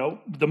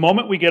 the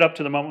moment we get up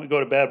to the moment we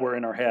go to bed, we're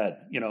in our head,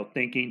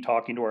 thinking,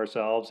 talking to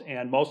ourselves,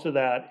 and most of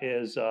that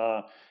is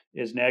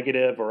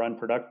negative or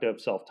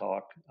unproductive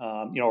self-talk,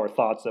 or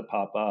thoughts that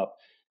pop up.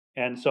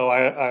 And so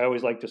I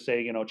always like to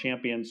say,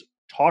 champions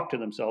talk to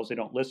themselves; they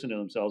don't listen to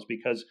themselves,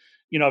 because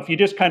if you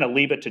just kind of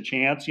leave it to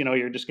chance,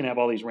 you're just going to have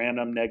all these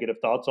random negative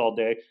thoughts all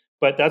day.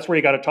 But that's where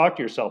you got to talk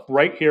to yourself.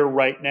 Right here,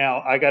 right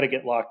now, I got to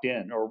get locked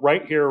in. Or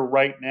right here,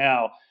 right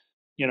now,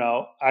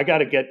 I got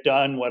to get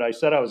done what I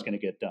said I was going to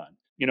get done.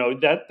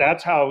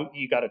 That's how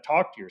you got to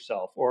talk to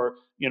yourself. Or,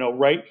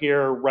 right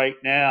here, right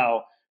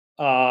now,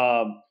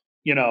 no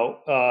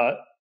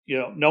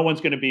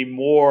one's going to be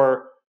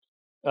more,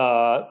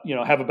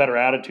 have a better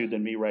attitude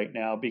than me right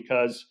now,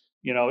 because,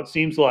 it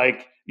seems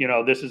like,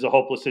 this is a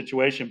hopeless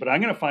situation, but I'm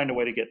going to find a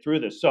way to get through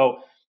this.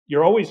 So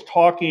you're always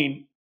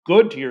talking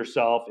good to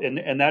yourself,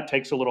 and that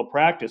takes a little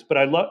practice. But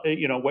I love,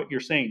 what you're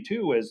saying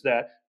too, is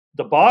that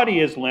the body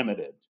is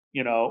limited.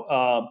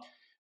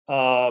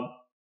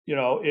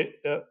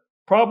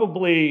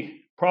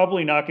 Probably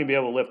not going to be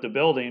able to lift a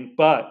building,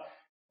 but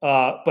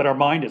our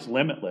mind is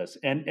limitless,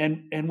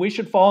 and we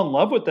should fall in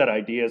love with that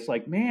idea. It's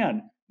like,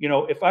 man,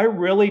 if I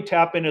really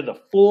tap into the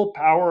full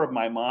power of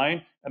my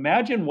mind,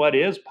 imagine what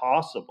is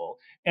possible.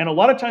 And a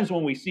lot of times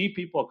when we see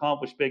people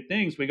accomplish big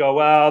things, we go,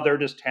 "Wow, they're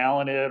just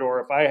talented,"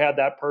 or "If I had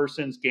that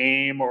person's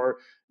game," or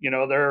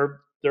their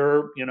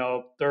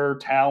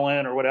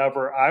talent or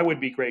whatever, I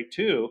would be great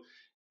too.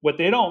 What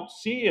they don't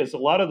see is a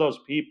lot of those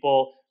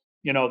people,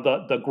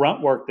 the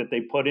grunt work that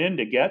they put in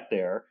to get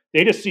there.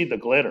 They just see the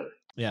glitter.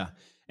 Yeah.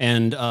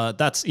 And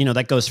that's,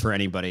 that goes for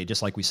anybody,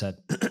 just like we said.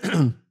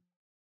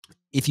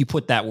 If you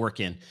put that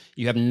work in,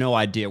 you have no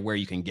idea where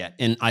you can get.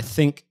 And I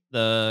think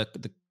the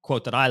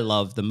quote that I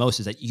love the most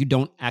is that you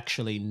don't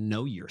actually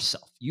know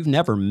yourself. You've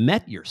never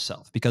met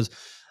yourself, because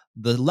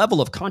the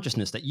level of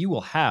consciousness that you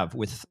will have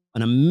with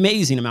an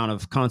amazing amount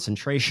of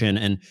concentration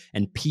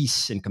and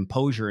peace and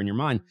composure in your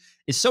mind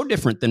is so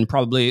different than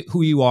probably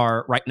who you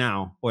are right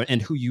now,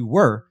 and who you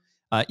were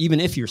even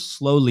if you're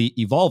slowly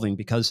evolving,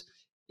 because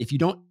if you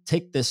don't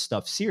take this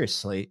stuff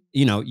seriously,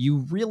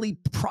 you really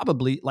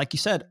probably, like you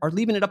said, are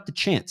leaving it up to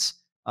chance.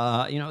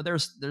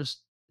 There's it's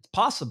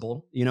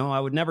possible, I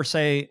would never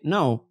say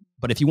no,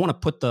 but if you want to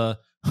put the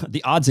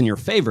the odds in your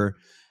favor,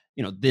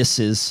 this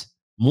is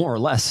more or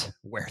less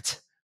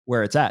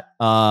where it's at.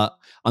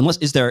 Unless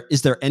is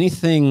there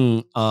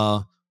anything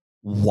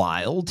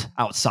wild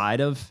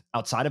outside of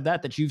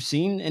that you've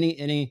seen?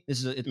 Any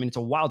this is I mean, it's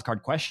a wild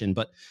card question,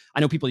 but I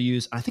know people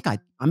use,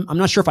 I'm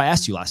not sure if I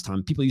asked you last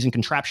time, people using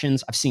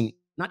contraptions. I've seen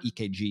not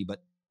EKG,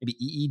 but maybe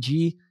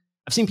EEG.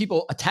 I've seen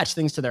people attach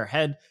things to their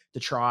head to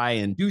try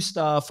and do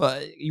stuff.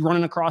 You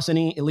running across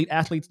any elite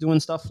athletes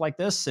doing stuff like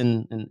this,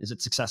 and is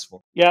it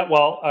successful? Yeah,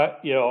 well,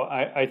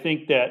 I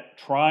think that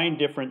trying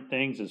different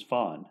things is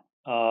fun.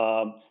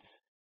 Have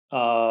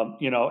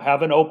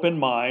an open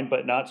mind,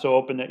 but not so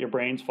open that your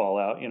brains fall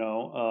out.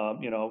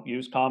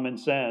 Use common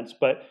sense.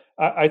 But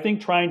I think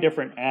trying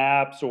different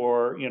apps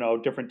or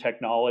different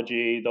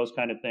technology, those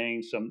kind of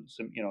things, some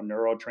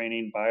neuro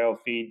training,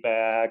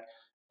 biofeedback,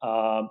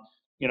 um,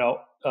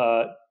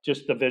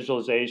 just the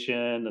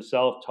visualization, the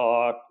self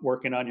talk,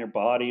 working on your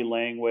body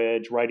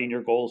language, writing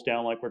your goals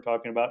down, like we're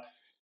talking about.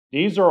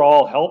 These are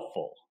all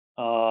helpful.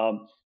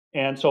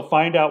 And so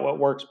find out what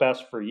works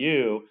best for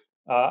you.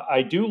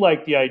 I do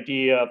like the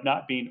idea of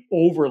not being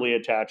overly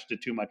attached to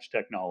too much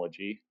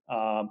technology.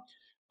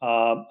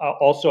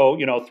 Also,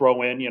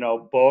 throw in,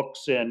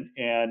 books and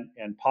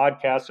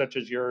podcasts such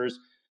as yours.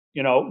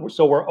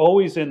 So we're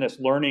always in this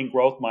learning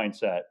growth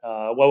mindset.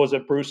 What was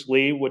it? Bruce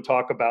Lee would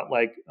talk about,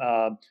 like,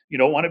 you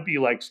don't want to be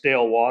like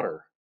stale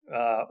water,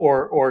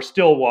 or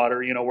still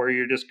water, where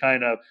you're just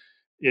kind of,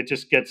 it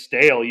just gets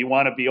stale. You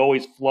want to be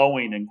always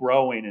flowing and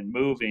growing and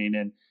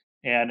moving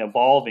and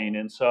evolving.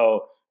 And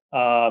so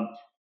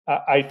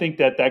I think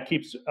that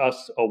keeps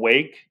us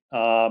awake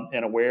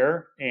and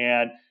aware,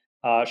 and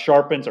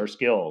sharpens our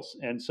skills.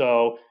 And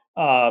so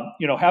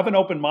have an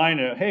open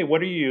mind. Hey,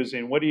 what are you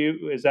using?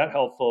 Is that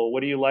helpful?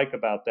 What do you like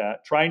about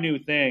that? Try new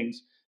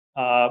things.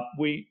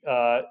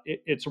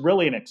 It's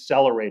really an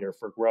accelerator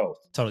for growth.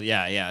 Totally.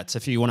 Yeah. It's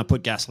if you want to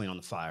put gasoline on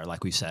the fire,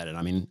 like we said. And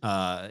I mean,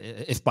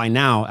 if by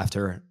now,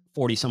 after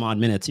 40 some odd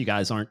minutes, you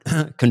guys aren't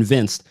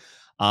convinced,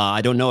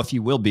 I don't know if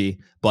you will be,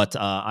 but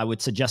I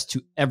would suggest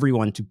to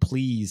everyone to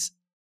please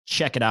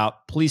check it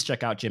out. Please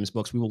check out Jim's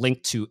books. We will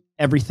link to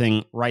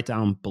everything right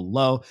down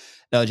below.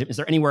 Jim, is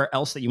there anywhere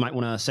else that you might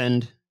want to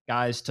send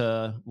guys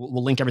to?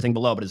 We'll link everything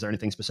below, but is there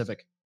anything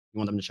specific you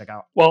want them to check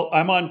out? Well,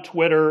 I'm on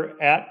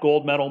Twitter at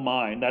Gold Medal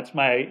Mind. That's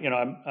my,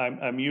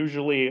 I'm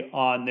usually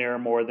on there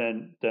more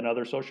than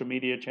other social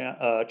media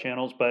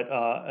channels, but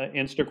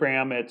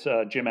Instagram, it's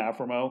Jim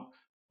Afremow.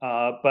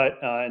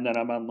 And then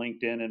I'm on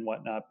LinkedIn and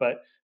whatnot.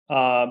 But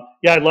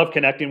I love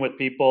connecting with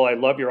people. I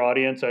love your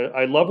audience.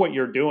 I love what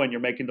you're doing. You're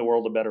making the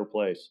world a better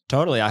place.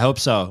 Totally. I hope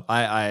so.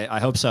 I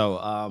hope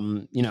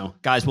so.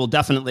 Guys, we'll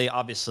definitely,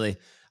 obviously,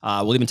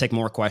 we'll even take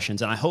more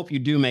questions, and I hope you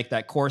do make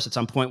that course at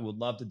some point. We'd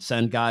love to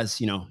send guys,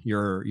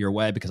 your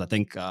way, because I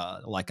think,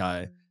 like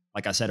I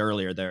said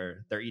earlier,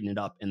 they're eating it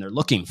up and they're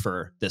looking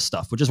for this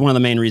stuff, which is one of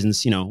the main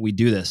reasons, we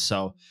do this.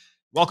 So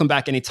welcome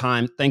back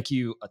anytime. Thank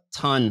you a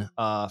ton,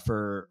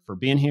 for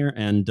being here,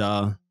 and,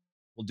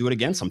 we'll do it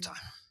again sometime.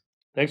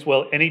 Thanks,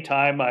 Will.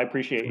 Anytime. I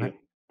appreciate you.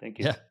 Thank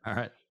you. Yeah. All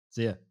right.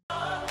 See ya.